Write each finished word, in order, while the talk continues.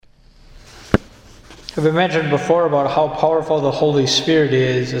I've mentioned before about how powerful the Holy Spirit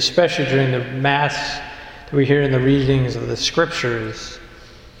is, especially during the Mass that we hear in the readings of the Scriptures,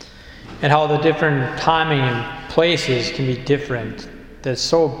 and how the different timing and places can be different. That's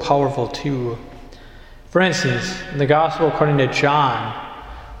so powerful too. For instance, the Gospel according to John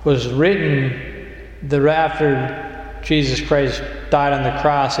was written after Jesus Christ died on the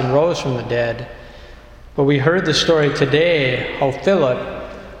cross and rose from the dead. But we heard the story today how Philip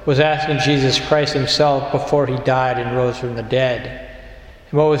was asking Jesus Christ himself before he died and rose from the dead.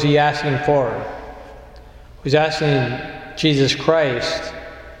 And what was he asking for? He was asking Jesus Christ,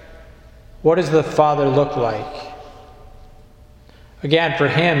 what does the Father look like? Again, for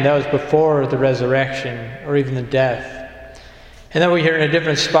him, that was before the resurrection or even the death. And then we hear in a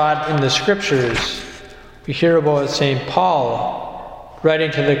different spot in the Scriptures, we hear about St. Paul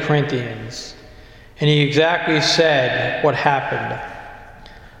writing to the Corinthians. And he exactly said what happened.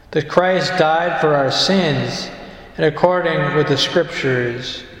 That Christ died for our sins, and according with the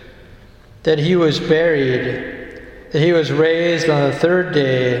Scriptures, that he was buried, that he was raised on the third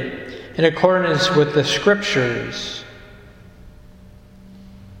day, in accordance with the Scriptures.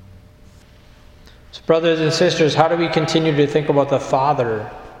 So, brothers and sisters, how do we continue to think about the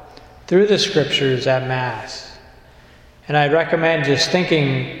Father? Through the Scriptures at Mass. And I recommend just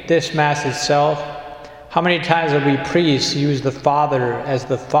thinking this Mass itself. How many times have we priests used the Father as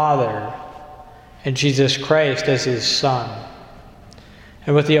the Father and Jesus Christ as his Son?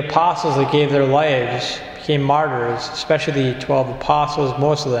 And with the apostles that gave their lives, became martyrs, especially the 12 apostles,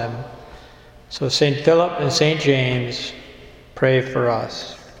 most of them. So St. Philip and St. James, pray for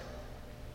us.